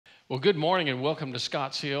Well, good morning and welcome to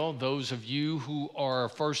Scottsdale. Those of you who are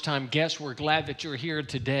first-time guests, we're glad that you're here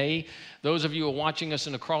today. Those of you who are watching us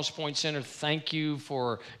in the Cross Point Center, thank you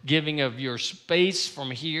for giving of your space from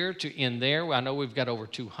here to in there. I know we've got over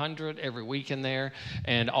 200 every week in there,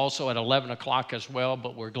 and also at 11 o'clock as well,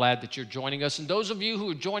 but we're glad that you're joining us. And those of you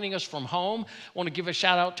who are joining us from home, I want to give a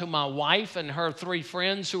shout out to my wife and her three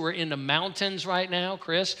friends who are in the mountains right now.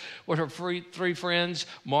 Chris with her three friends,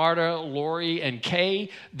 Marta, Lori, and Kay.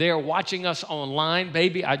 They're watching us online.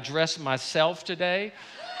 Baby, I dressed myself today,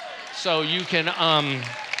 so you can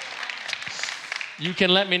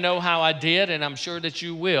let me know how I did, and I'm sure that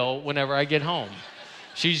you will whenever I get home.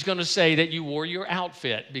 She's going to say that you wore your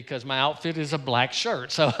outfit because my outfit is a black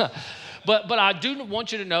shirt. So, but I do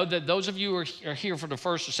want you to know that those of you who are here for the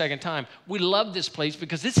first or second time, we love this place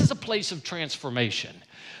because this is a place of transformation.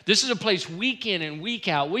 This is a place week in and week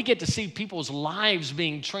out, we get to see people's lives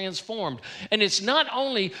being transformed. And it's not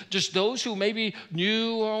only just those who maybe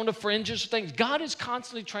new or on the fringes of things. God is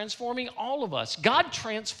constantly transforming all of us. God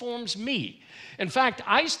transforms me. In fact,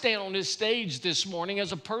 I stand on this stage this morning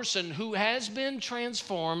as a person who has been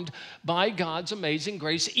transformed by God's amazing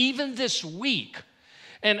grace, even this week.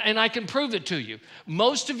 And I can prove it to you.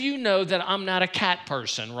 Most of you know that I'm not a cat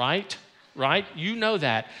person, right? Right? You know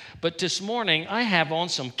that. But this morning, I have on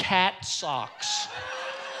some cat socks.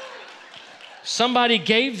 Somebody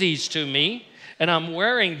gave these to me, and I'm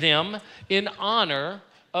wearing them in honor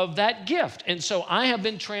of that gift. And so I have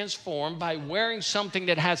been transformed by wearing something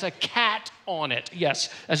that has a cat on it. Yes,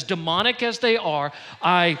 as demonic as they are,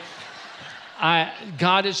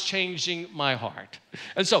 God is changing my heart.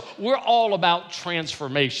 And so we're all about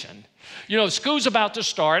transformation. You know, school's about to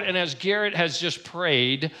start, and as Garrett has just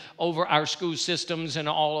prayed over our school systems and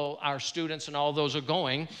all our students and all those are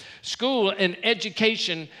going, school and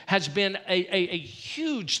education has been a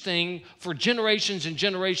huge thing for generations and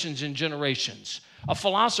generations and generations. A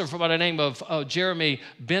philosopher by the name of Jeremy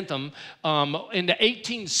Bentham in the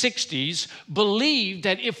 1860s believed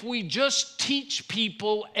that if we just teach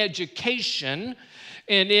people education,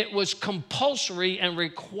 and it was compulsory and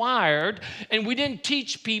required, and we didn't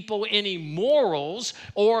teach people any morals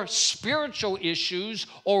or spiritual issues,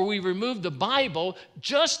 or we removed the Bible,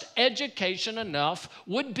 just education enough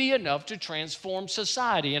would be enough to transform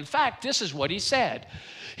society. In fact, this is what he said.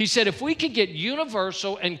 He said, if we could get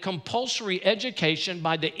universal and compulsory education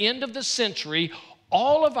by the end of the century,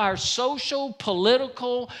 all of our social,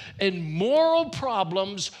 political, and moral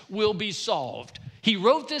problems will be solved. He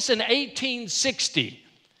wrote this in 1860.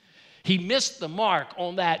 He missed the mark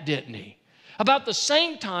on that, didn't he? About the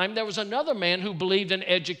same time, there was another man who believed in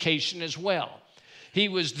education as well. He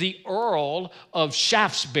was the Earl of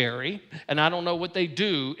Shaftesbury, and I don't know what they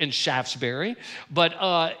do in Shaftesbury,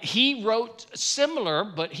 but he wrote similar,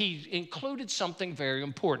 but he included something very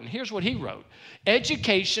important. Here's what he wrote.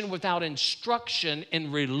 Education without instruction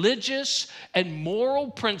in religious and moral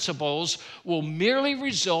principles will merely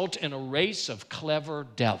result in a race of clever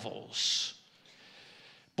devils.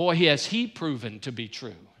 Boy, has he proven to be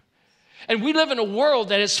true. And we live in a world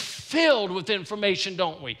that is filled with information,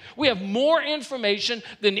 don't we? We have more information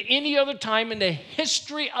than any other time in the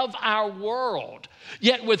history of our world.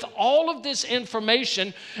 Yet with all of this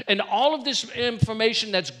information and all of this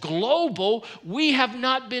information that's global, we have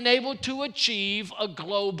not been able to achieve a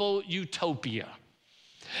global utopia.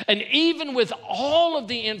 And even with all of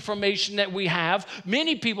the information that we have,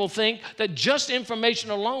 many people think that just information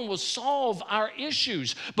alone will solve our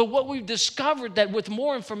issues. But what we've discovered that with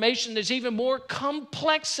more information, there's even more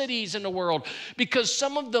complexities in the world because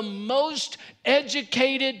some of the most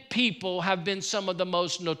educated people have been some of the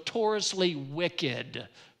most notoriously wicked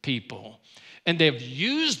people. And they've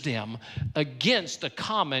used them against the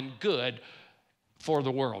common good for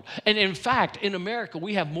the world. And in fact, in America,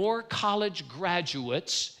 we have more college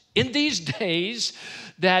graduates in these days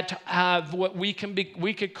that have what we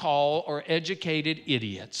could call or educated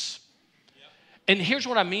idiots. Yep. And here's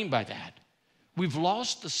what I mean by that. We've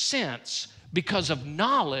lost the sense because of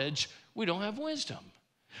knowledge, we don't have wisdom.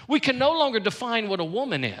 We can no longer define what a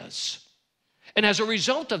woman is. And as a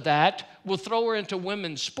result of that, we'll throw her into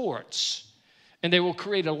women's sports, and they will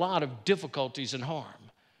create a lot of difficulties and harm.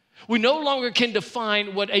 We no longer can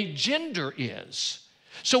define what a gender is.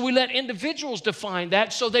 So we let individuals define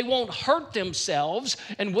that so they won't hurt themselves.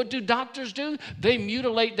 And what do doctors do? They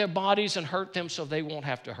mutilate their bodies and hurt them so they won't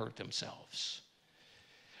have to hurt themselves.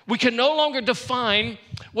 We can no longer define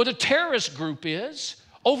what a terrorist group is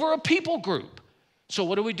over a people group. So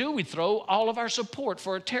what do? We throw all of our support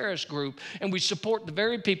for a terrorist group, and we support the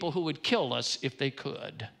very people who would kill us if they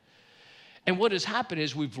could. And what has happened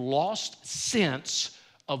is we've lost sense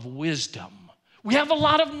of wisdom. We have a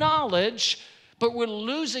lot of knowledge, but we're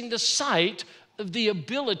losing the sight of the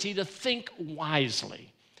ability to think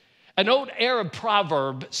wisely. An old Arab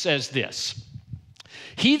proverb says this: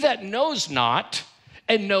 "He that knows not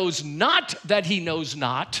and knows not that he knows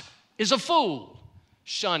not is a fool.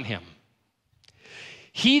 Shun him.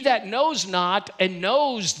 He that knows not and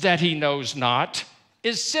knows that he knows not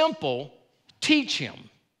is simple. Teach him.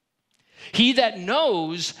 He that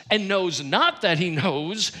knows and knows not that he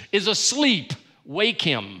knows is asleep. Wake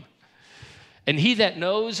him. And he that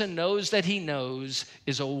knows and knows that he knows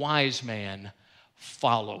is a wise man.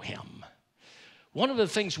 Follow him." One of the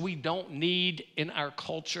things we don't need in our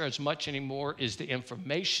culture as much anymore is the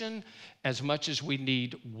information as much as we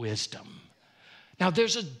need wisdom. Now,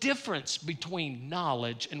 there's a difference between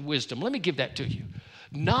knowledge and wisdom. Let me give that to you.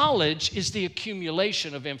 Knowledge is the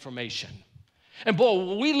accumulation of information. And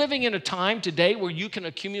boy, we're living in a time today where you can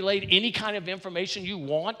accumulate any kind of information you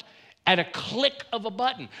want at a click of a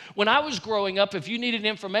button. When I was growing up, if you needed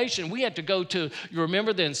information, we had to go to, you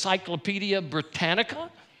remember the Encyclopedia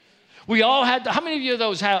Britannica? We all had, how many of you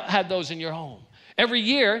had those in your home? Every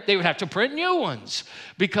year, they would have to print new ones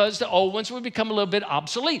because the old ones would become a little bit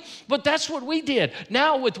obsolete. But that's what we did.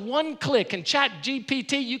 Now, with one click and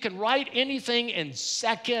ChatGPT, you can write anything in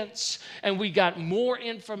seconds, and we got more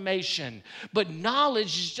information. But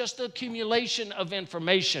knowledge is just the accumulation of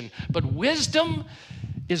information. But wisdom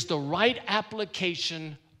is the right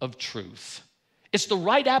application of truth. It's the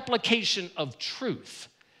right application of truth.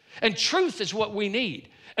 And truth is what we need.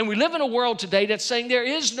 And we live in a world today that's saying there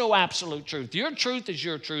is no absolute truth. Your truth is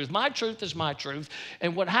your truth. My truth is my truth.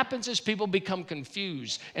 And what happens is people become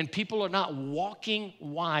confused, and people are not walking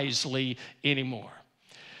wisely anymore.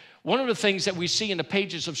 One of the things that we see in the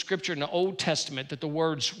pages of Scripture in the Old Testament, that the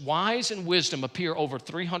words wise and wisdom appear over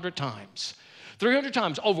 300 times. 300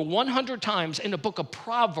 times, over 100 times in the book of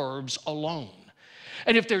Proverbs alone.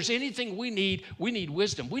 And if there's anything we need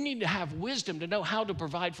wisdom. We need to have wisdom to know how to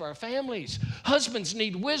provide for our families. Husbands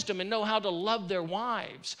need wisdom and know how to love their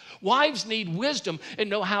wives. Wives need wisdom and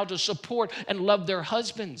know how to support and love their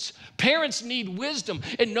husbands. Parents need wisdom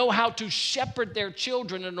and know how to shepherd their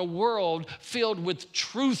children in a world filled with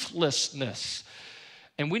truthlessness.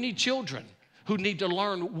 And we need children who need to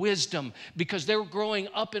learn wisdom because they're growing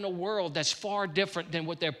up in a world that's far different than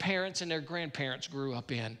what their parents and their grandparents grew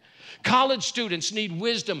up in. College students need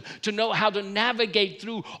wisdom to know how to navigate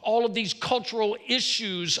through all of these cultural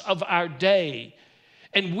issues of our day.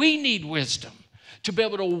 And we need wisdom to be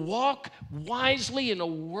able to walk wisely in a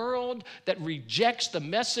world that rejects the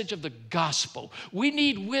message of the gospel. We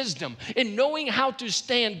need wisdom in knowing how to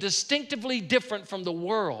stand distinctively different from the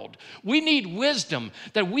world. We need wisdom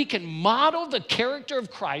that we can model the character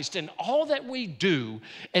of Christ in all that we do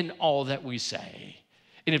and all that we say.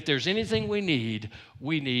 And if there's anything we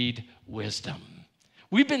need wisdom.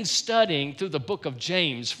 We've been studying through the book of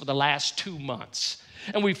James for the last 2 months,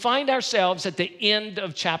 and we find ourselves at the end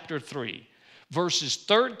of chapter 3. Verses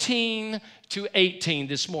 13 to 18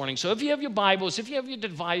 this morning. So if you have your Bibles, if you have your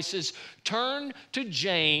devices, turn to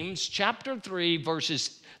James chapter 3,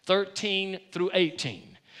 verses 13 through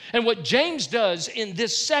 18. And what James does in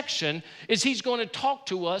this section is he's going to talk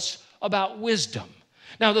to us about wisdom.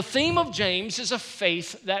 Now, the theme of James is a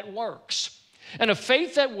faith that works. And a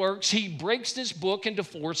faith that works, he breaks this book into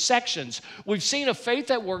 4 sections. We've seen a faith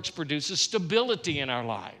that works produces stability in our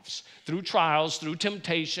lives through trials, through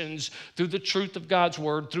temptations, through the truth of God's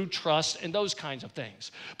word, through trust, and those kinds of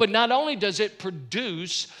things. But not only does it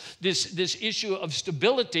produce this issue of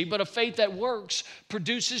stability, but a faith that works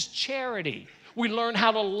produces charity. We learn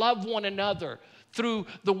how to love one another through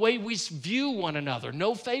the way we view one another,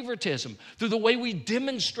 no favoritism, through the way we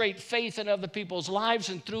demonstrate faith in other people's lives,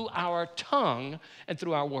 and through our tongue and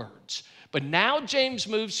through our words. But now James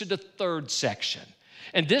moves to the 3rd section.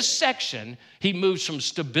 And this section, he moves from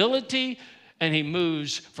stability and he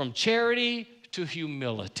moves from charity to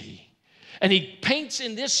humility. And he paints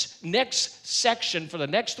in this next section for the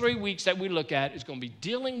next 3 weeks that we look at is going to be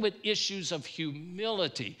dealing with issues of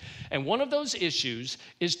humility. And one of those issues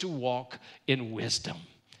is to walk in wisdom.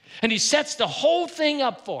 And he sets the whole thing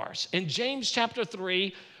up for us in James chapter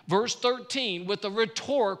 3, verse 13 with a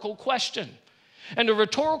rhetorical question. And the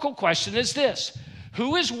rhetorical question is this: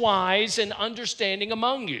 who is wise and understanding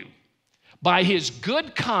among you? By his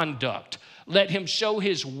good conduct, let him show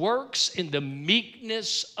his works in the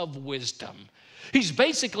meekness of wisdom. He's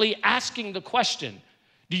basically asking the question,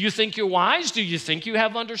 do you think you're wise? Do you think you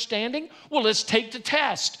have understanding? Well, let's take the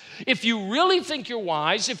test. If you really think you're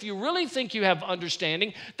wise, if you really think you have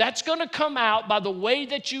understanding, that's going to come out by the way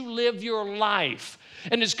that you live your life.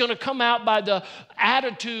 And it's going to come out by the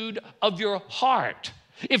attitude of your heart.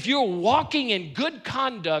 If you're walking in good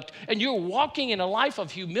conduct and you're walking in a life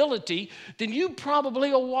of humility, then you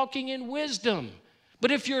probably are walking in wisdom.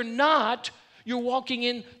 But if you're not, you're walking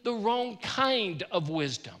in the wrong kind of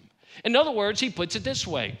wisdom. In other words, he puts it this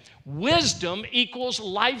way: wisdom equals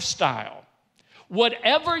lifestyle.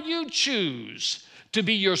 Whatever you choose to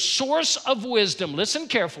be your source of wisdom, listen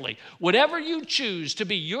carefully, whatever you choose to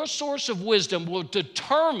be your source of wisdom will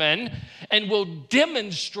determine and will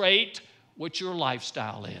demonstrate what your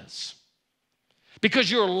lifestyle is. Because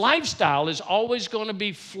your lifestyle is always going to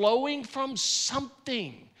be flowing from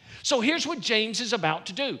something. So here's what James is about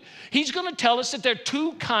to do. He's going to tell us that there are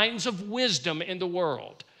two kinds of wisdom in the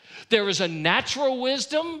world. There is a natural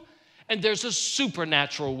wisdom and there's a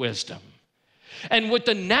supernatural wisdom. And with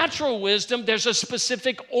the natural wisdom, there's a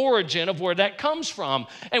specific origin of where that comes from.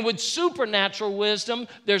 And with supernatural wisdom,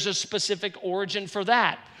 there's a specific origin for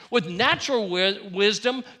that. With natural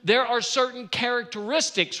wisdom, there are certain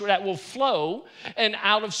characteristics that will flow, and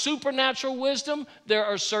out of supernatural wisdom, there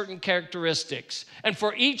are certain characteristics. And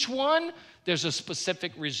for each one, there's a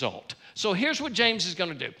specific result. So here's what James is going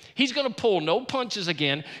to do. He's going to pull no punches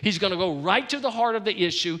again. He's going to go right to the heart of the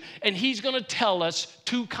issue, and he's going to tell us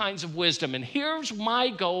two kinds of wisdom. And here's my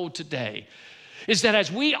goal today, is that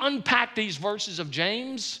as we unpack these verses of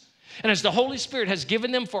James, and as the Holy Spirit has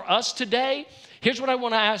given them for us today, here's what I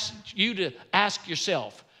want to ask you to ask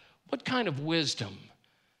yourself. What kind of wisdom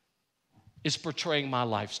is portraying my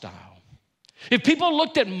lifestyle? If people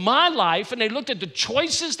looked at my life and they looked at the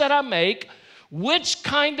choices that I make, which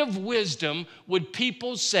kind of wisdom would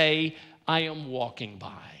people say I am walking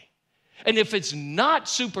by? And if it's not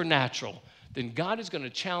supernatural, then God is going to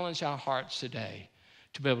challenge our hearts today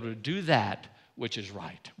to be able to do that which is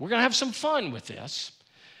right. We're going to have some fun with this,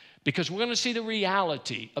 because we're going to see the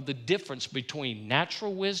reality of the difference between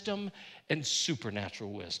natural wisdom and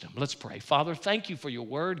supernatural wisdom. Let's pray. Father, thank you for your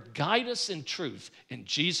word. Guide us in truth. In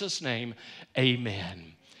Jesus' name,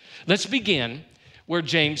 amen. Let's begin where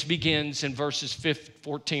James begins in verses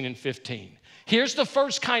 14 and 15. Here's the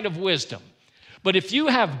first kind of wisdom. But if you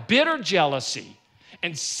have bitter jealousy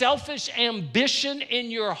and selfish ambition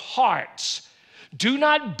in your hearts, do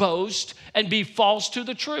not boast and be false to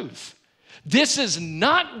the truth. This is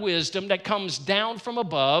not wisdom that comes down from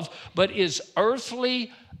above, but is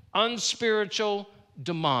earthly, unspiritual,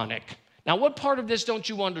 demonic. Now, what part of this don't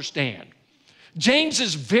you understand? James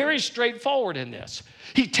is very straightforward in this.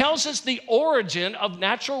 He tells us the origin of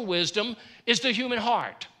natural wisdom is the human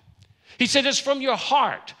heart. He said it's from your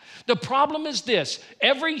heart. The problem is this: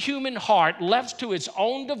 every human heart left to its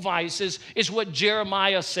own devices is what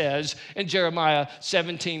Jeremiah says in Jeremiah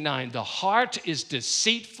 17:9. The heart is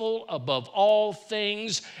deceitful above all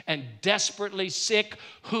things and desperately sick.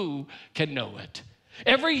 Who can know it?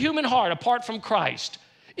 Every human heart, apart from Christ,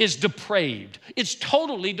 is depraved. It's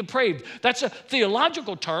totally depraved. That's a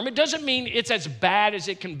theological term. It doesn't mean it's as bad as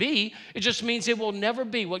it can be. It just means it will never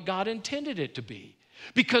be what God intended it to be.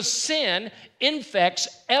 Because sin infects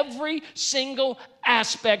every single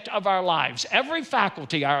aspect of our lives, every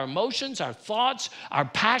faculty, our emotions, our thoughts, our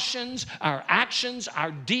passions, our actions, our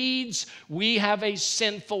deeds. We have a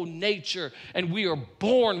sinful nature, and we are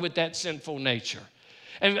born with that sinful nature.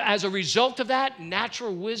 And as a result of that,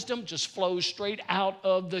 natural wisdom just flows straight out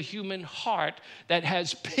of the human heart that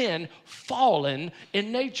has been fallen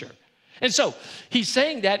in nature. And so he's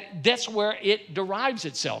saying that that's where it derives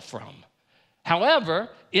itself from. However,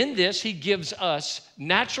 in this, he gives us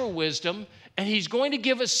natural wisdom, and he's going to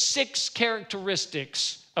give us 6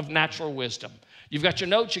 characteristics of natural wisdom. You've got your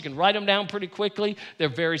notes. You can write them down pretty quickly. They're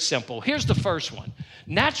very simple. Here's the first one.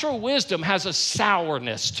 Natural wisdom has a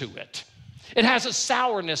sourness to it. It has a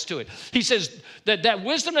sourness to it. He says that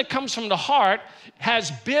wisdom that comes from the heart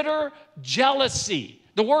has bitter jealousy.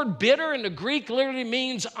 The word bitter in the Greek literally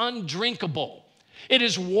means undrinkable. It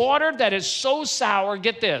is water that is so sour,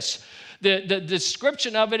 get this, the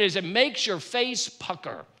description of it is it makes your face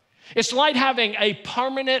pucker. It's like having a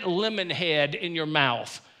permanent lemon head in your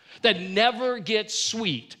mouth that never gets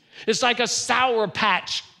sweet. It's like a Sour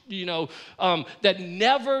Patch, that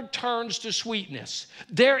never turns to sweetness.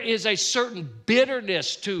 There is a certain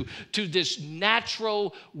bitterness to this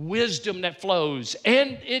natural wisdom that flows,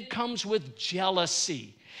 and it comes with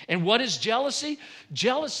jealousy. And what is jealousy?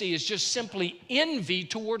 Jealousy is just simply envy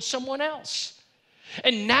towards someone else.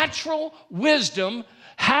 And natural wisdom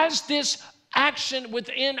has this action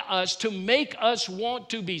within us to make us want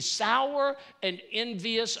to be sour and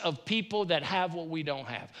envious of people that have what we don't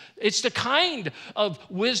have. It's the kind of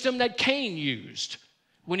wisdom that Cain used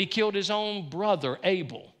when he killed his own brother,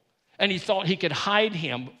 Abel. And he thought he could hide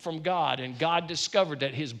him from God, and God discovered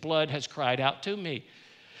that his blood has cried out to me.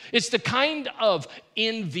 It's the kind of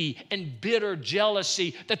envy and bitter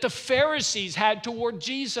jealousy that the Pharisees had toward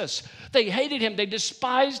Jesus. They hated him. They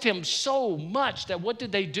despised him so much that what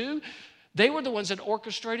did they do? They were the ones that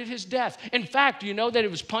orchestrated his death. In fact, you know that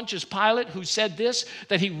it was Pontius Pilate who said this,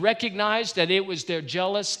 that he recognized that it was their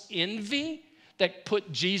jealous envy that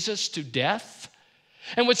put Jesus to death.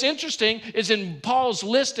 And what's interesting is in Paul's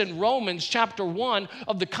list in Romans chapter 1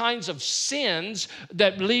 of the kinds of sins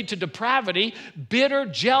that lead to depravity, bitter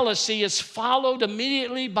jealousy is followed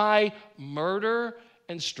immediately by murder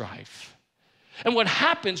and strife. And what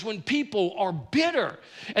happens when people are bitter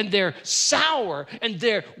and they're sour and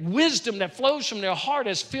their wisdom that flows from their heart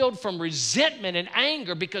is filled from resentment and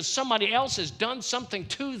anger because somebody else has done something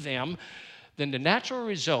to them, then the natural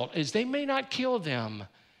result is they may not kill them,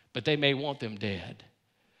 but they may want them dead.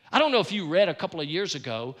 I don't know if you read a couple of years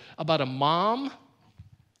ago about a mom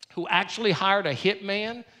who actually hired a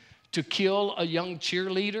hitman to kill a young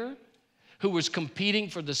cheerleader who was competing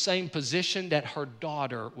for the same position that her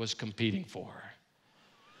daughter was competing for.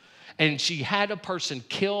 And she had a person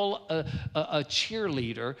kill a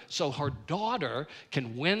cheerleader so her daughter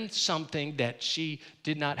can win something that she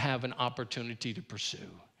did not have an opportunity to pursue.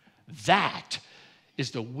 That is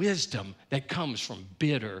the wisdom that comes from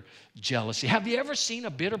bitter jealousy. Have you ever seen a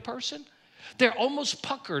bitter person? They're almost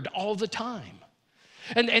puckered all the time.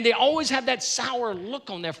 And they always have that sour look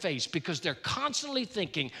on their face because they're constantly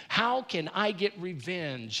thinking, how can I get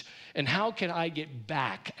revenge? And how can I get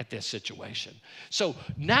back at this situation? So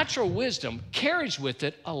natural wisdom carries with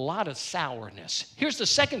it a lot of sourness. Here's the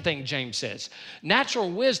second thing James says. Natural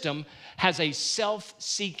wisdom has a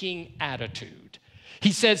self-seeking attitude.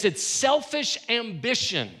 He says it's selfish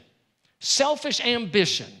ambition. Selfish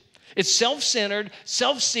ambition. It's self-centered,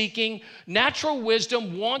 self-seeking. Natural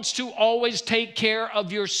wisdom wants to always take care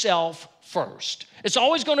of yourself first. It's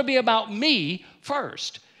always going to be about me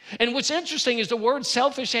first. And what's interesting is the word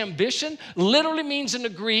selfish ambition literally means in the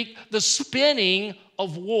Greek the spinning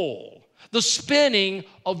of wool, the spinning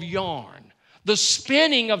of yarn, the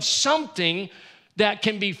spinning of something that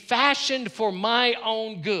can be fashioned for my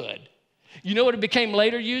own good. You know what it became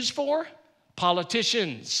later used for?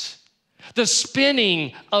 Politicians. The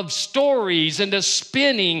spinning of stories and the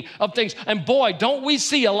spinning of things. And boy, don't we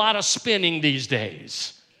see a lot of spinning these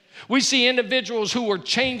days. We see individuals who are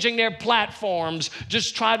changing their platforms,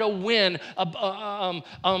 just try to win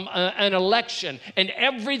an election. And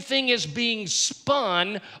everything is being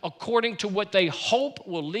spun according to what they hope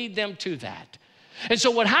will lead them to that. And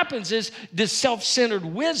so what happens is this self-centered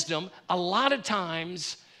wisdom a lot of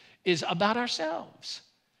times is about ourselves.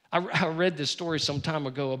 I read this story some time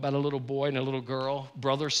ago about a little boy and a little girl,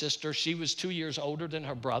 brother, sister. She was 2 years older than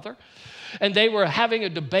her brother. And they were having a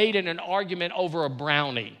debate and an argument over a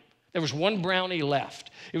brownie. There was one brownie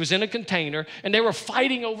left. It was in a container, and they were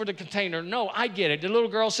fighting over the container. No, I get it. The little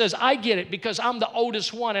girl says, I get it because I'm the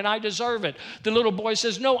oldest one and I deserve it. The little boy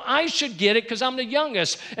says, no, I should get it because I'm the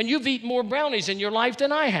youngest, and you've eaten more brownies in your life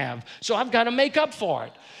than I have, so I've got to make up for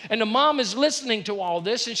it. And the mom is listening to all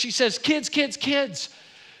this, and she says, kids,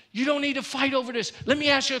 you don't need to fight over this. Let me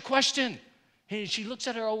ask you a question. And she looks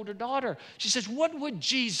at her older daughter. She says, what would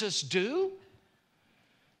Jesus do?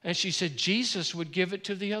 And she said, Jesus would give it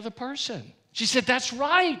to the other person. She said, that's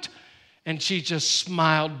right. And she just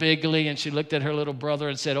smiled bigly, and she looked at her little brother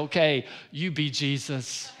and said, okay, you be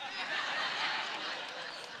Jesus.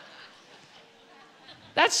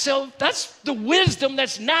 That's the wisdom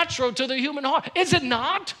that's natural to the human heart. Is it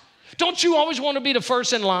not? Don't you always want to be the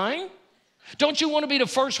first in line? Don't you want to be the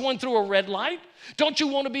first one through a red light? Don't you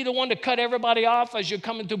want to be the one to cut everybody off as you're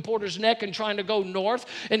coming through Porter's Neck and trying to go north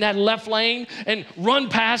in that left lane and run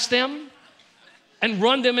past them and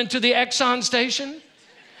run them into the Exxon station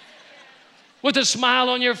with a smile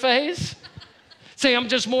on your face? Say, I'm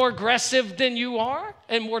just more aggressive than you are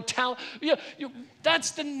and more talented.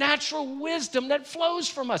 That's the natural wisdom that flows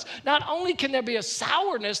from us. Not only can there be a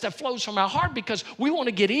sourness that flows from our heart because we want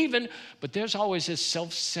to get even, but there's always this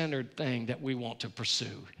self-centered thing that we want to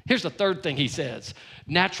pursue. Here's the third thing he says.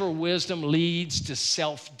 Natural wisdom leads to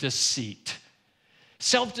self-deceit.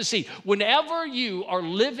 Self-deceit. Whenever you are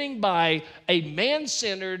living by a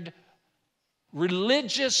man-centered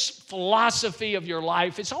religious philosophy of your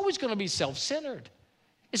life, it's always going to be self-centered.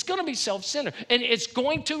 It's going to be self-centered, and it's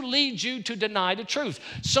going to lead you to deny the truth.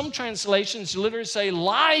 Some translations literally say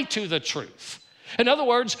lie to the truth. In other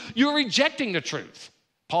words, you're rejecting the truth.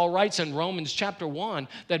 Paul writes in Romans chapter 1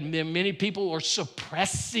 that many people are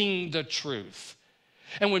suppressing the truth.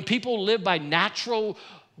 And when people live by natural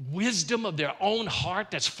wisdom of their own heart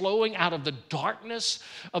that's flowing out of the darkness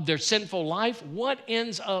of their sinful life, what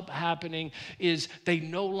ends up happening is they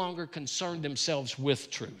no longer concern themselves with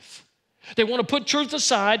truth. They want to put truth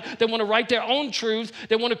aside. They want to write their own truth.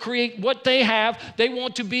 They want to create what they have. They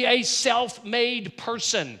want to be a self-made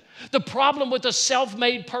person. The problem with a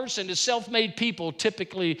self-made person is self-made people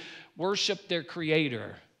typically worship their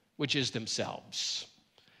creator, which is themselves.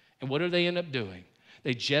 And what do they end up doing?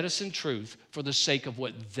 They jettison truth for the sake of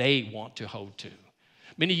what they want to hold to.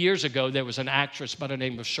 Many years ago, there was an actress by the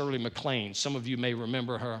name of Shirley MacLaine. Some of you may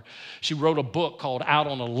remember her. She wrote a book called Out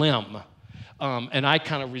on a Limb. And I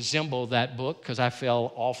kind of resemble that book because I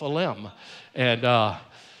fell off a limb.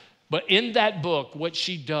 But in that book, what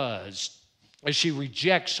she does is she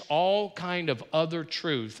rejects all kind of other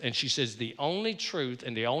truth. And she says the only truth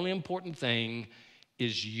and the only important thing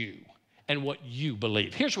is you and what you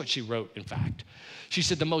believe. Here's what she wrote, in fact. She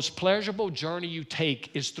said, the most pleasurable journey you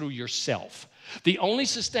take is through yourself. The only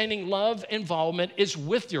sustaining love involvement is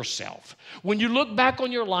with yourself. When you look back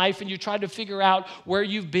on your life and you try to figure out where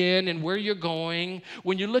you've been and where you're going,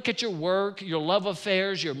 when you look at your work, your love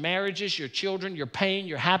affairs, your marriages, your children, your pain,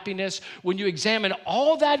 your happiness, when you examine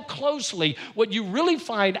all that closely, what you really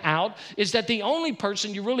find out is that the only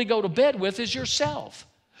person you really go to bed with is yourself.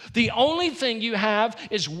 The only thing you have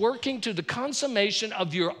is working to the consummation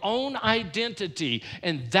of your own identity.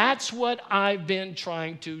 And that's what I've been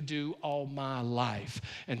trying to do all my life.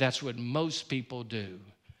 And that's what most people do.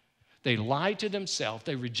 They lie to themselves,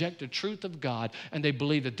 they reject the truth of God, and they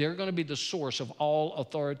believe that they're going to be the source of all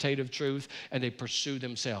authoritative truth, and they pursue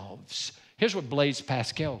themselves. Here's what Blaise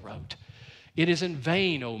Pascal wrote. It is in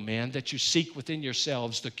vain, O men, that you seek within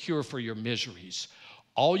yourselves the cure for your miseries.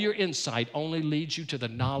 All your insight only leads you to the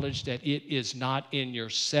knowledge that it is not in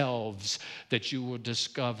yourselves that you will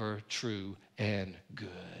discover true and good.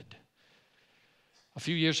 A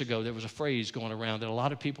few years ago, there was a phrase going around that a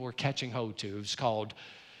lot of people were catching hold to. It was called,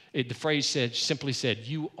 the phrase simply said,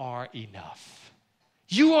 you are enough.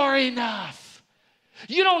 You are enough.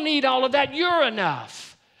 You don't need all of that. You're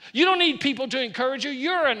enough. You don't need people to encourage you.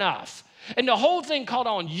 You're enough. And the whole thing caught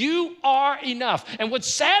on. You are enough. And what's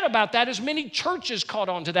sad about that is many churches caught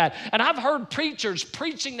on to that. And I've heard preachers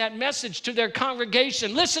preaching that message to their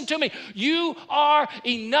congregation. Listen to me. You are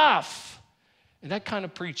enough. And that kind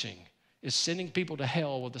of preaching is sending people to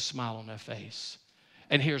hell with a smile on their face.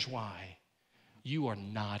 And here's why. You are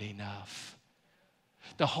not enough.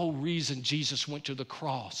 The whole reason Jesus went to the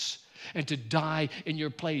cross and to die in your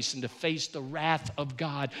place and to face the wrath of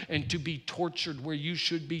God and to be tortured where you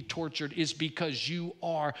should be tortured is because you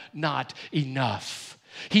are not enough.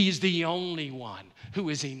 He is the only one who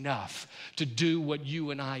is enough to do what you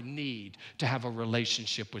and I need to have a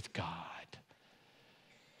relationship with God.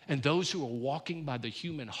 And those who are walking by the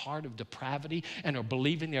human heart of depravity and are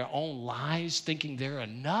believing their own lies, thinking they're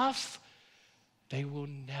enough, they will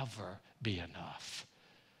never be enough.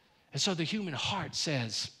 And so the human heart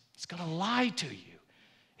says, it's going to lie to you.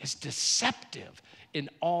 It's deceptive in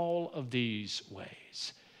all of these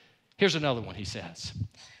ways. Here's another one, he says.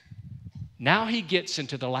 Now he gets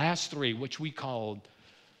into the last three, which we call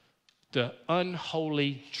the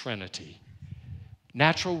unholy trinity.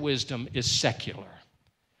 Natural wisdom is secular.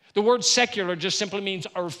 The word secular just simply means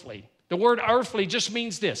earthly. The word earthly just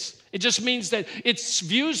means this. It just means that it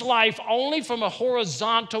views life only from a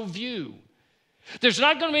horizontal view. There's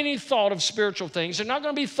not going to be any thought of spiritual things. There's not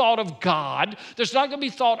going to be thought of God. There's not going to be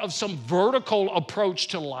thought of some vertical approach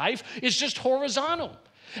to life. It's just horizontal.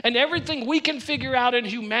 And everything we can figure out in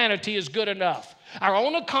humanity is good enough. Our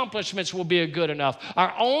own accomplishments will be good enough.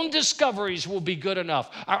 Our own discoveries will be good enough.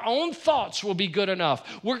 Our own thoughts will be good enough.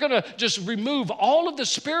 We're going to just remove all of the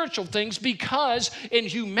spiritual things because in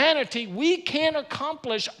humanity, we can't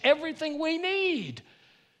accomplish everything we need.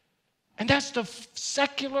 And that's the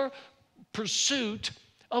secular pursuit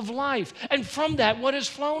of life. And from that, what has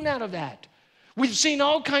flown out of that? We've seen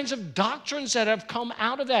all kinds of doctrines that have come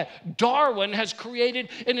out of that. Darwin has created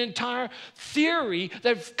an entire theory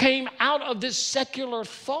that came out of this secular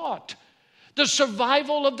thought. The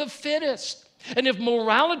survival of the fittest. And if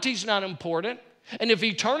morality is not important, and if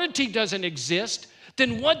eternity doesn't exist,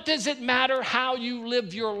 then what does it matter how you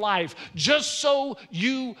live your life? Just so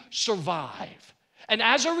you survive. And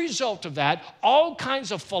as a result of that, all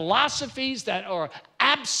kinds of philosophies that are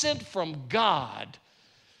absent from God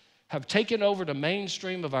have taken over the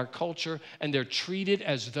mainstream of our culture, and they're treated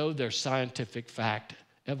as though they're scientific fact.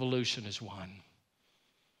 Evolution is one.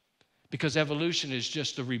 Because evolution is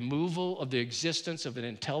just the removal of the existence of an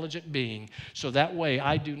intelligent being, so that way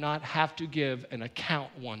I do not have to give an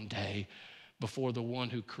account one day before the one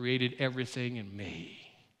who created everything in me.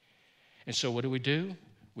 And so what do?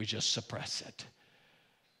 We we just suppress it.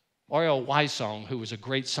 R.L. Weissong, who was a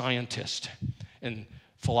great scientist and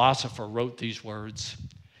philosopher, wrote these words.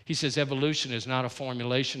 He says, evolution is not a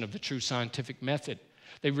formulation of the true scientific method.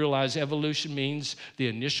 They realize evolution means the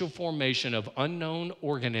initial formation of unknown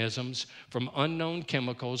organisms from unknown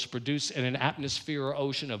chemicals produced in an atmosphere or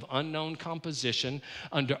ocean of unknown composition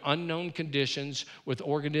under unknown conditions, with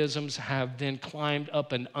organisms have then climbed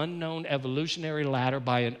up an unknown evolutionary ladder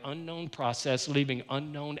by an unknown process, leaving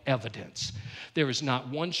unknown evidence. There is not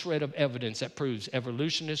one shred of evidence that proves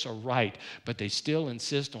evolutionists are right, but they still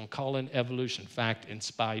insist on calling evolution fact in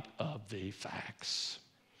spite of the facts.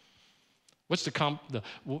 What's the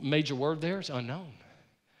major word there? It's unknown.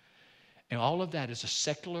 And all of that is a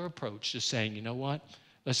secular approach to saying, you know what?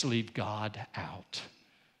 Let's leave God out.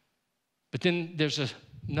 But then there's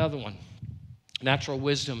another one. Natural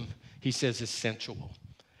wisdom, he says, is sensual.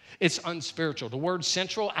 It's unspiritual. The word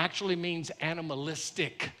sensual actually means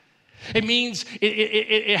animalistic. It means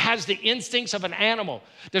it has the instincts of an animal.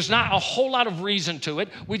 There's not a whole lot of reason to it.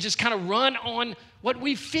 We just kind of run on what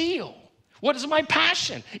we feel. What is my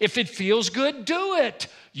passion? If it feels good, do it.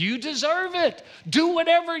 You deserve it. Do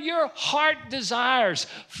whatever your heart desires.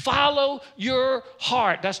 Follow your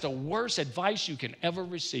heart. That's the worst advice you can ever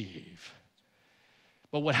receive.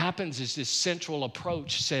 But what happens is this central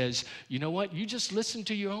approach says, you know what? You just listen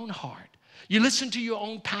to your own heart. You listen to your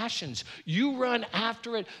own passions. You run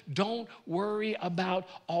after it. Don't worry about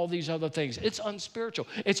all these other things. It's unspiritual.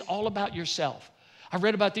 It's all about yourself. I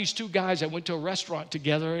read about these two guys that went to a restaurant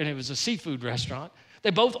together, and it was a seafood restaurant. They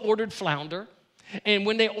both ordered flounder. And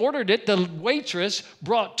when they ordered it, the waitress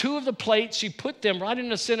brought two of the plates. She put them right in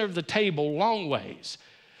the center of the table, long ways.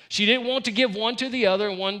 She didn't want to give one to the other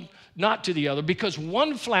and one not to the other, because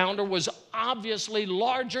one flounder was obviously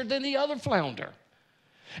larger than the other flounder.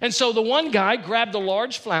 And so the one guy grabbed the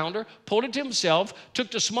large flounder, pulled it to himself, took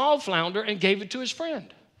the small flounder, and gave it to his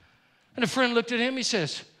friend. And the friend looked at him. He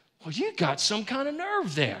says, well, you got some kind of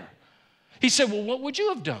nerve there. He said, well, what would you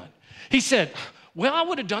have done? He said, well, I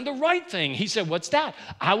would have done the right thing. He said, what's that?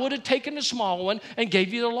 I would have taken the small one and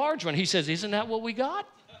gave you the large one. He says, isn't that what we got?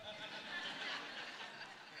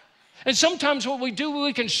 And sometimes what we do,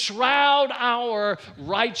 we can shroud our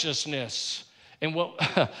righteousness in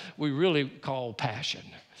what we really call passion.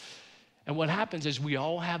 And what happens is we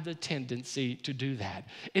all have the tendency to do that.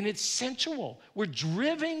 And it's sensual. We're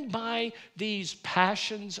driven by these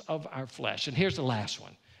passions of our flesh. And here's the last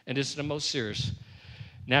one, and this is the most serious.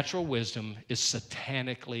 Natural wisdom is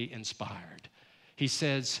satanically inspired. He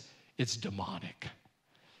says it's demonic.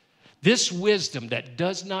 This wisdom that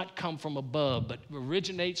does not come from above, but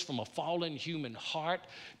originates from a fallen human heart,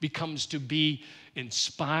 becomes to be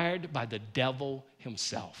inspired by the devil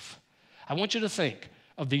himself. I want you to think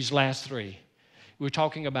of these last three. We're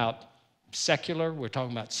talking about secular, we're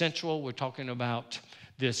talking about sensual, we're talking about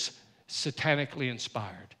this satanically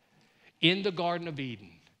inspired. In the Garden of Eden,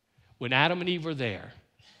 when Adam and Eve were there,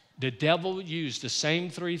 the devil used the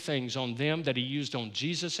same three things on them that he used on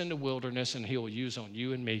Jesus in the wilderness, and he'll use on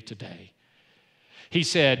you and me today. He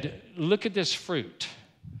said, look at this fruit,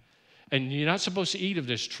 and you're not supposed to eat of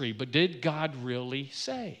this tree, but did God really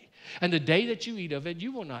say? And the day that you eat of it,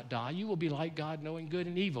 you will not die. You will be like God, knowing good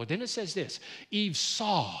and evil. Then it says this, Eve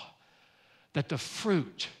saw that the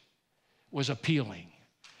fruit was appealing.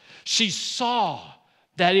 She saw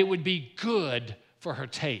that it would be good for her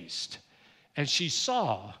taste. And she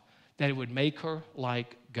saw that it would make her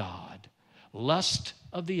like God. Lust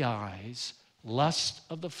of the eyes, lust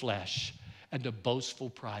of the flesh, and the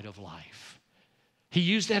boastful pride of life. He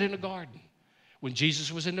used that in the garden. When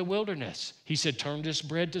Jesus was in the wilderness, he said, turn this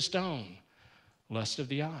bread to stone. Lust of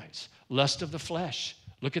the eyes, lust of the flesh.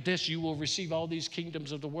 Look at this, you will receive all these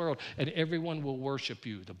kingdoms of the world, and everyone will worship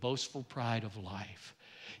you, the boastful pride of life.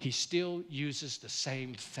 He still uses the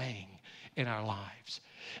same thing in our lives.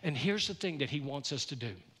 And here's the thing that he wants us to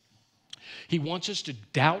do. He wants us to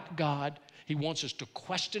doubt God. He wants us to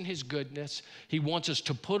question his goodness. He wants us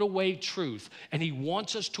to put away truth. And he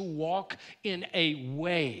wants us to walk in a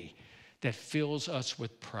way that fills us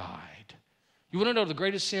with pride. You want to know the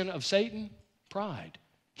greatest sin of Satan? Pride.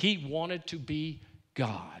 He wanted to be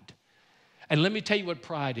God. And let me tell you what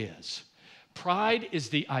pride is. Pride is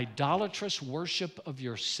the idolatrous worship of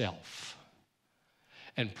yourself.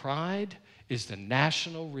 And pride is the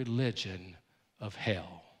national religion of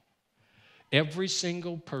hell. Every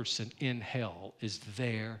single person in hell is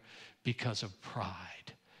there because of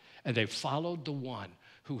pride. And they followed the one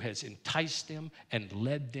who has enticed them and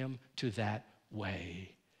led them to that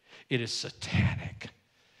way. It is satanic.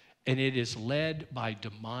 And it is led by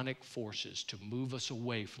demonic forces to move us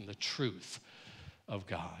away from the truth of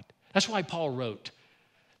God. That's why Paul wrote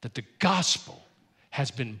that the gospel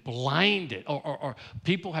has been blinded, or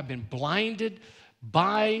people have been blinded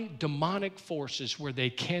by demonic forces where they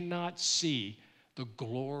cannot see the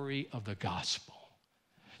glory of the gospel.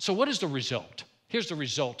 So what is the result? Here's the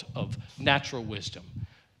result of natural wisdom: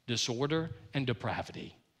 disorder and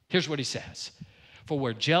depravity. Here's what he says: for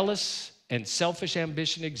where jealous and selfish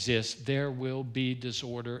ambition exists, there will be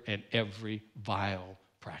disorder and every vile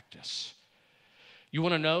practice. You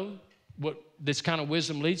want to know what this kind of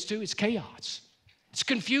wisdom leads to? It's chaos. It's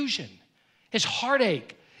confusion. It's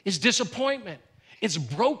heartache. It's disappointment. It's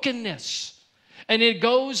brokenness. And it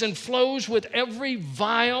goes and flows with every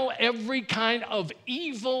vile, every kind of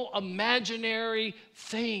evil, imaginary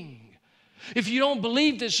thing. If you don't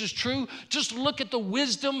believe this is true, just look at the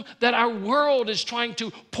wisdom that our world is trying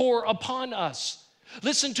to pour upon us.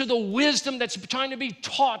 Listen to the wisdom that's trying to be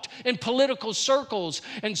taught in political circles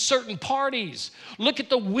and certain parties. Look at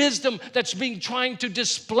the wisdom that's being trying to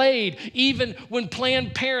displayed even when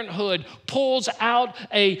Planned Parenthood pulls out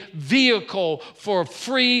a vehicle for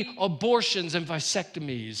free abortions and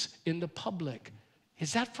vasectomies in the public.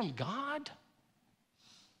 Is that from God?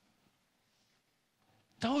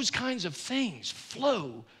 Those kinds of things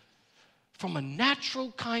flow from a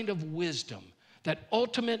natural kind of wisdom that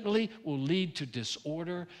ultimately will lead to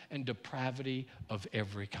disorder and depravity of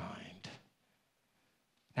every kind.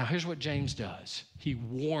 Now, here's what James does. He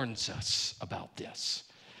warns us about this.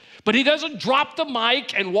 But he doesn't drop the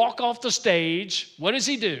mic and walk off the stage. What does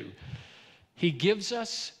he do? He gives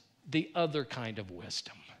us the other kind of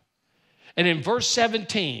wisdom. And in verse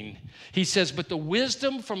 17, he says, but the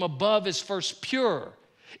wisdom from above is first pure.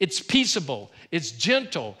 It's peaceable, it's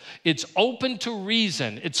gentle, it's open to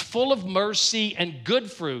reason, it's full of mercy and good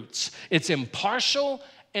fruits, it's impartial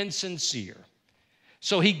and sincere.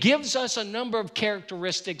 So he gives us a number of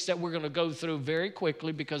characteristics that we're going to go through very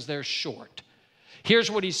quickly because they're short. Here's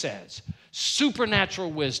what he says. Supernatural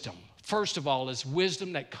wisdom, first of all, is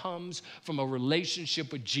wisdom that comes from a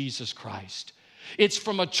relationship with Jesus Christ. It's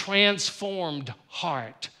from a transformed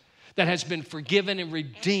heart that has been forgiven and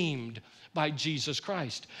redeemed by Jesus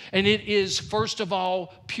Christ. And it is, first of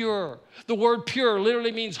all, pure. The word pure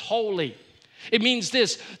literally means holy. It means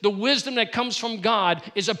this: the wisdom that comes from God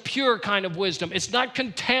is a pure kind of wisdom. It's not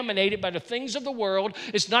contaminated by the things of the world.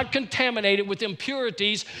 It's not contaminated with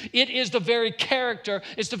impurities. It is the very character,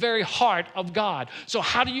 it's the very heart of God. So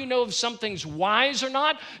how do you know if something's wise or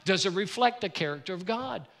not? Does it reflect the character of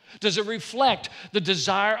God? Does it reflect the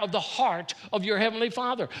desire of the heart of your Heavenly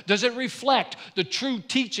Father? Does it reflect the true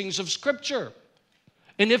teachings of Scripture?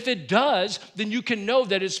 And if it does, then you can know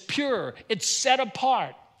that it's pure, it's set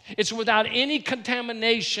apart, it's without any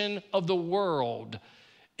contamination of the world,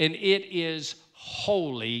 and it is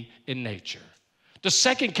holy in nature. The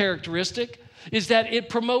second characteristic is that it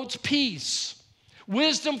promotes peace.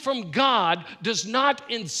 Wisdom from God does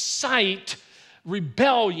not incite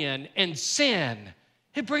rebellion and sin.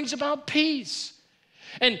 It brings about peace.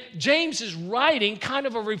 And James is writing kind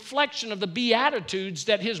of a reflection of the Beatitudes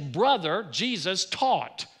that his brother, Jesus,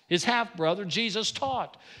 taught. His half-brother, Jesus,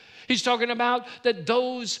 taught. He's talking about that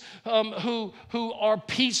those who are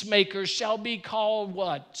peacemakers shall be called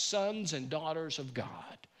what? Sons and daughters of God.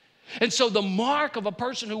 And so the mark of a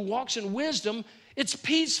person who walks in wisdom, it's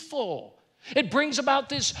peaceful. It brings about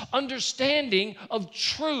this understanding of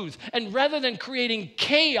truth. And rather than creating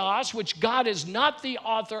chaos, which God is not the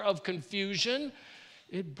author of confusion,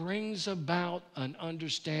 it brings about an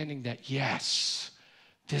understanding that, yes,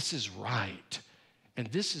 this is right and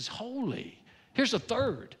this is holy. Here's a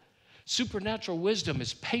third. Supernatural wisdom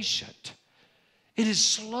is patient. It is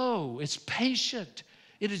slow. It's patient.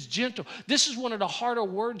 It is gentle. This is one of the harder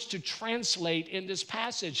words to translate in this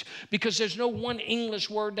passage because there's no one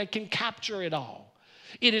English word that can capture it all.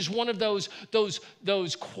 It is one of those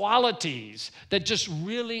qualities that just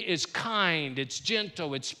really is kind, it's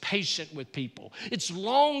gentle, it's patient with people. It's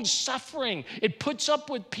long-suffering. It puts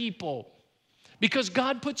up with people because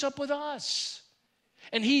God puts up with us.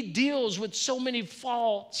 And he deals with so many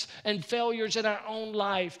faults and failures in our own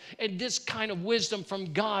life. And this kind of wisdom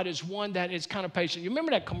from God is one that is kind of patient. You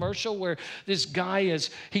remember that commercial where this guy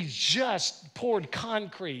he just poured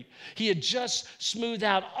concrete. He had just smoothed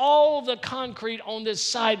out all the concrete on this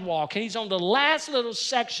sidewalk. And he's on the last little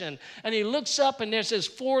section. And he looks up and there's this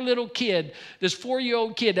 4-year-old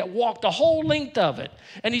kid that walked the whole length of it.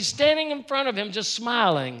 And he's standing in front of him just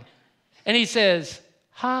smiling. And he says,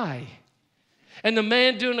 "Hi." And the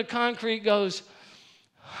man doing the concrete goes,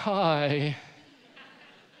 "Hi."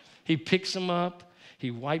 He picks him up, he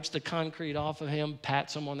wipes the concrete off of him,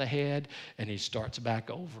 pats him on the head, and he starts back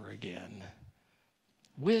over again.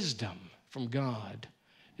 Wisdom from God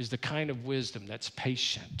is the kind of wisdom that's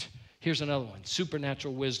patient. Here's another one.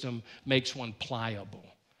 Supernatural wisdom makes one pliable.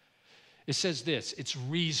 It says this, it's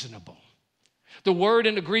reasonable. The word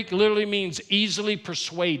in the Greek literally means easily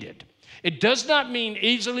persuaded. It does not mean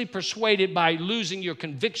easily persuaded by losing your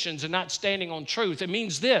convictions and not standing on truth. It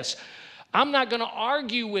means this. I'm not going to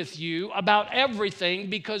argue with you about everything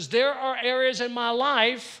because there are areas in my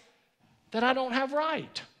life that I don't have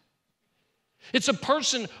right. It's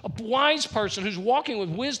a wise person who's walking with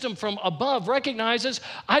wisdom from above recognizes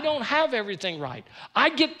I don't have everything right. I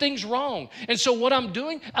get things wrong. And so what I'm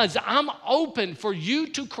doing is I'm open for you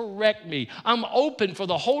to correct me. I'm open for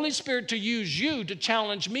the Holy Spirit to use you to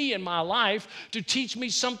challenge me in my life to teach me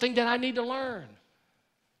something that I need to learn.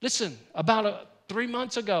 Listen, about 3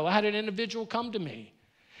 months ago, I had an individual come to me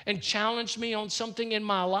and challenged me on something in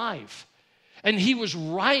my life. And he was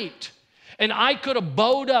right. And I could have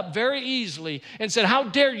bowed up very easily and said, how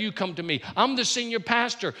dare you come to me? I'm the senior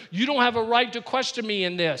pastor. You don't have a right to question me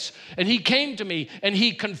in this. And he came to me and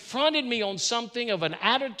he confronted me on something of an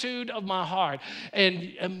attitude of my heart.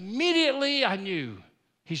 And immediately I knew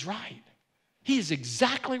he's right. He is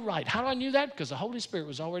exactly right. How do I knew that? Because the Holy Spirit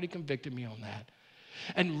was already convicting me on that.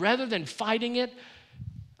 And rather than fighting it,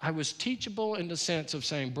 I was teachable in the sense of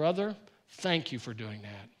saying, brother, thank you for doing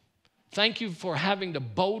that. Thank you for having the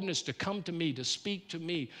boldness to come to me, to speak to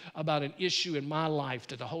me about an issue in my life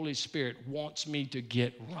that the Holy Spirit wants me to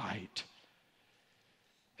get right.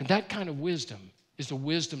 And that kind of wisdom is the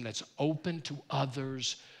wisdom that's open to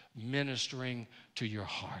others, ministering to your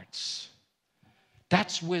hearts.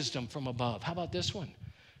 That's wisdom from above. How about this one?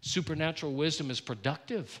 Supernatural wisdom is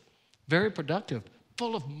productive, very productive,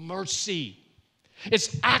 full of mercy.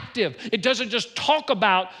 It's active. It doesn't just talk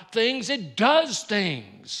about things, it does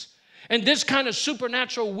things. And this kind of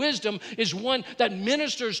supernatural wisdom is one that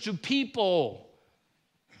ministers to people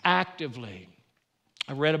actively.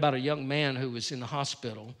 I read about a young man who was in the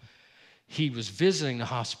hospital. He was visiting the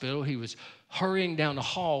hospital. He was hurrying down the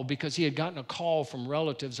hall because he had gotten a call from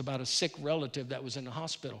relatives about a sick relative that was in the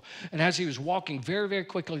hospital. And as he was walking very, very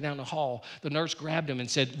quickly down the hall, the nurse grabbed him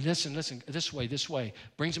and said, listen, this way.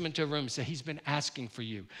 Brings him into a room and said, he's been asking for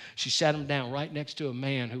you. She sat him down right next to a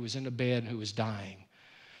man who was in the bed who was dying.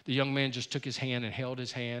 The young man just took his hand and held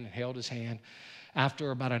his hand and held his hand. After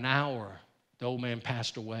about an hour, the old man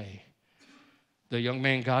passed away. The young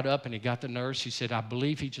man got up and he got the nurse. He said, I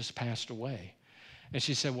believe he just passed away. And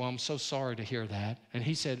she said, well, I'm so sorry to hear that. And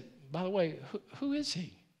he said, by the way, who is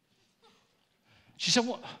he? She said,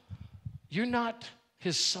 well, you're not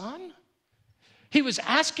his son? He was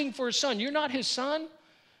asking for his son. You're not his son?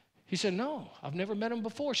 He said, no, I've never met him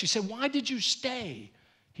before. She said, why did you stay?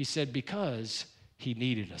 He said, because he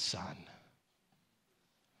needed a son.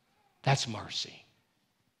 That's mercy.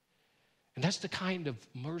 And that's the kind of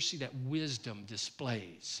mercy that wisdom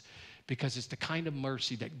displays, because it's the kind of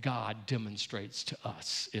mercy that God demonstrates to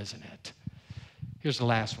us, isn't it? Here's the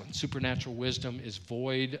last one. Supernatural wisdom is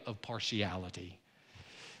void of partiality.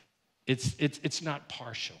 It's not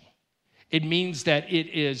partial. It means that it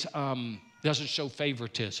is doesn't show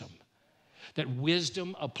favoritism. That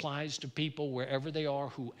wisdom applies to people wherever they are,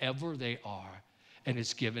 whoever they are, and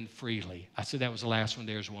it's given freely. I said that was the last one.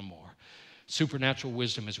 There's one more. Supernatural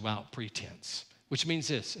wisdom is without pretense, which means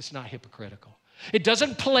this: it's not hypocritical. It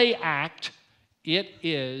doesn't play act. It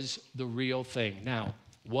is the real thing. Now,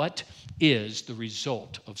 what is the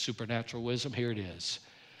result of supernatural wisdom? Here it is: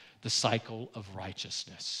 the cycle of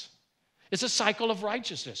righteousness. It's a cycle of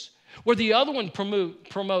righteousness. Where the other one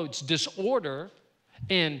promotes disorder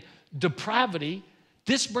and depravity,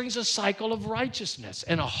 this brings a cycle of righteousness.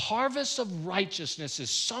 And a harvest of righteousness is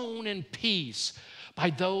sown in peace by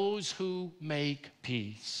those who make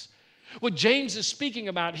peace. What James is speaking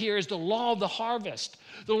about here is the law of the harvest.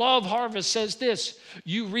 The law of harvest says this: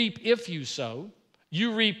 you reap if you sow,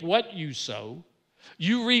 you reap what you sow,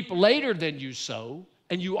 you reap later than you sow,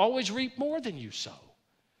 and you always reap more than you sow.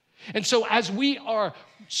 And so as we are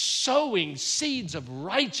sowing seeds of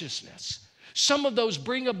righteousness, some of those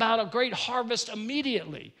bring about a great harvest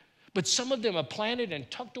immediately, but some of them are planted and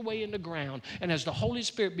tucked away in the ground. And as the Holy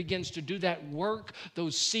Spirit begins to do that work,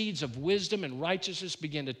 those seeds of wisdom and righteousness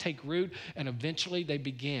begin to take root, and eventually they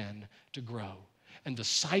begin to grow. And the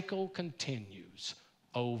cycle continues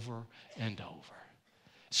over and over.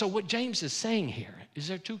 So what James is saying here is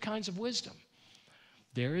there are two kinds of wisdom.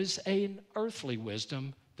 There is an earthly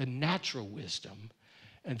wisdom, the natural wisdom,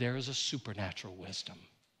 and there is a supernatural wisdom.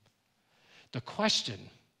 The question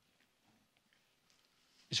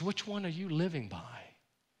is, which one are you living by?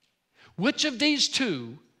 Which of these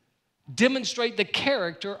two demonstrate the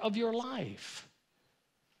character of your life?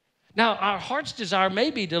 Now, our heart's desire may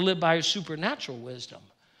be to live by a supernatural wisdom,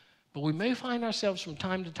 But we may find ourselves from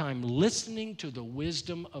time to time listening to the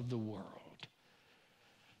wisdom of the world.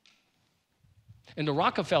 In the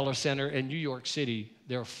Rockefeller Center in New York City,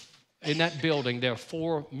 in that building, there are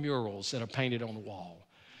 4 murals that are painted on the wall.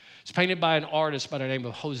 It's painted by an artist by the name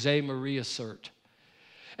of Jose Maria Sert.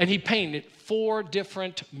 And he painted 4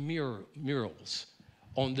 different murals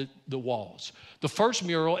on the walls. The first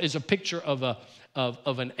mural is a picture of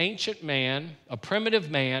an ancient man, a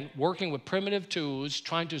primitive man, working with primitive tools,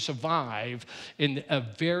 trying to survive in a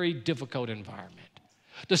very difficult environment.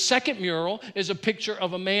 The second mural is a picture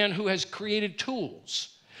of a man who has created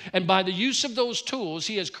tools. And by the use of those tools,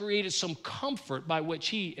 he has created some comfort by which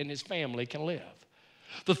he and his family can live.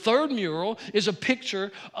 The third mural is a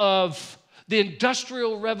picture of the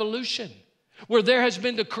Industrial Revolution, where there has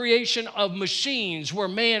been the creation of machines, where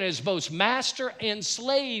man is both master and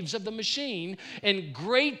slaves of the machine, and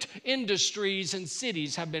great industries and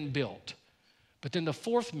cities have been built. But then the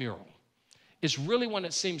fourth mural is really one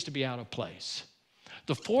that seems to be out of place.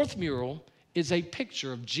 The fourth mural is a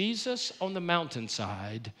picture of Jesus on the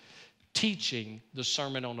mountainside teaching the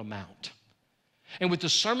Sermon on the Mount. And with the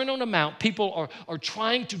Sermon on the Mount, people are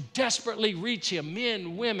trying to desperately reach him,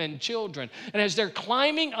 men, women, children. And as they're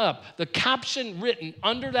climbing up, the caption written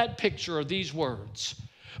under that picture are these words: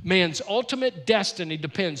 man's ultimate destiny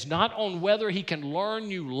depends not on whether he can learn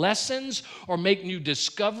new lessons or make new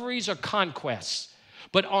discoveries or conquests,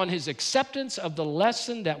 but on his acceptance of the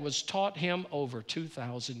lesson that was taught him over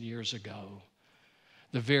 2,000 years ago,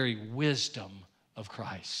 the very wisdom of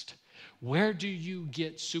Christ. Where do you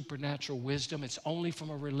get supernatural wisdom? It's only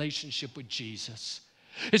from a relationship with Jesus.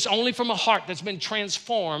 It's only from a heart that's been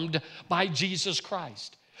transformed by Jesus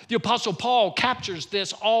Christ. The Apostle Paul captures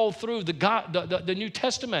this all through the New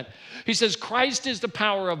Testament. He says, Christ is the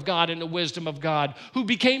power of God and the wisdom of God, who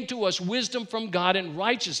became to us wisdom from God and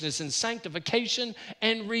righteousness and sanctification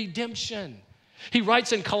and redemption. He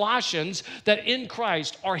writes in Colossians that in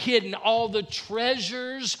Christ are hidden all the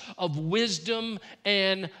treasures of wisdom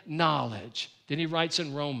and knowledge. Then he writes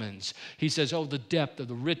in Romans, he says, oh, the depth of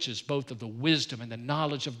the riches, both of the wisdom and the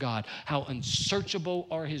knowledge of God, how unsearchable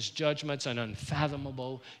are his judgments and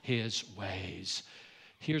unfathomable his ways.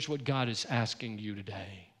 Here's what God is asking you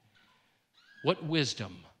today. What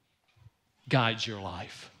wisdom guides your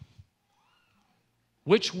life?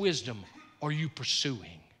 Which wisdom are you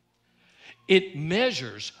pursuing? It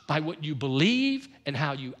measures by what you believe and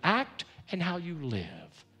how you act and how you live.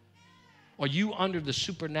 Are you under the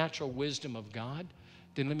supernatural wisdom of God?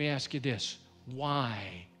 Then let me ask you this.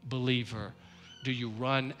 Why, believer, do you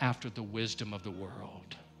run after the wisdom of the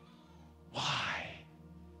world? Why?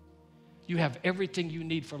 You have everything you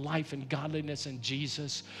need for life and godliness in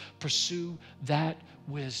Jesus. Pursue that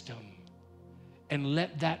wisdom and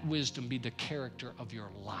let that wisdom be the character of your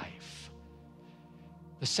life.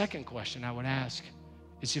 The second question I would ask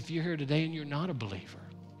is, if you're here today and you're not a believer,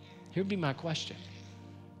 here would be my question.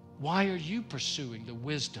 Why are you pursuing the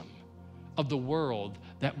wisdom of the world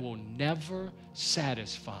that will never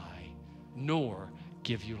satisfy nor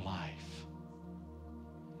give you life?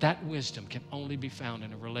 That wisdom can only be found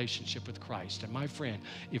in a relationship with Christ. And my friend,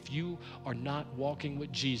 if you are not walking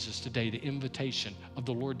with Jesus today, the invitation of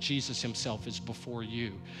the Lord Jesus himself is before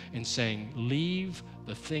you and saying, leave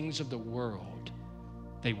the things of the world.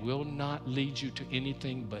 They will not lead you to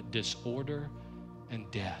anything but disorder and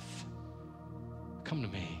death. Come to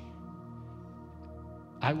me.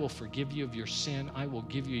 I will forgive you of your sin. I will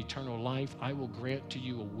give you eternal life. I will grant to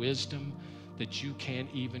you a wisdom that you can't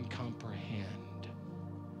even comprehend,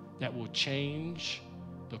 that will change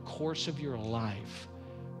the course of your life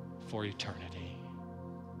for eternity.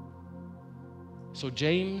 So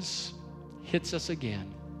James hits us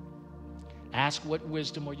again. Ask, what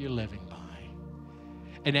wisdom are you living by?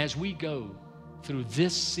 And as we go through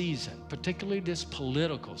this season, particularly this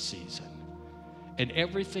political season, and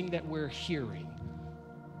everything that we're hearing,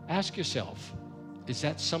 ask yourself, is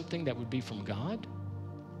that something that would be from God?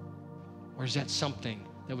 Or is that something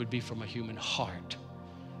that would be from a human heart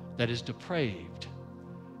that is depraved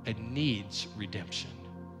and needs redemption?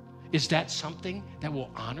 Is that something that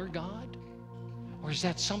will honor God? Or is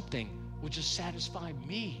that something that will just satisfy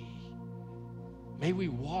me? May we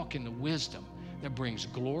walk in the wisdom that brings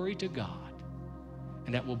glory to God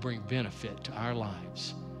and that will bring benefit to our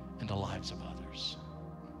lives and the lives of others.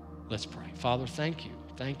 Let's pray. Father, thank you.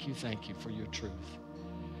 Thank you for your truth.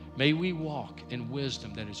 May we walk in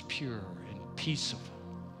wisdom that is pure and peaceable.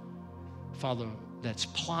 Father, that's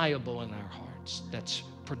pliable in our hearts, that's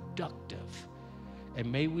productive.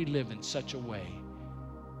 And may we live in such a way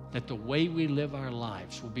that the way we live our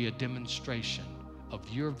lives will be a demonstration of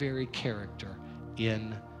your very character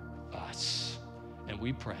in us. And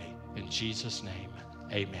we pray in Jesus' name,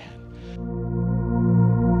 amen.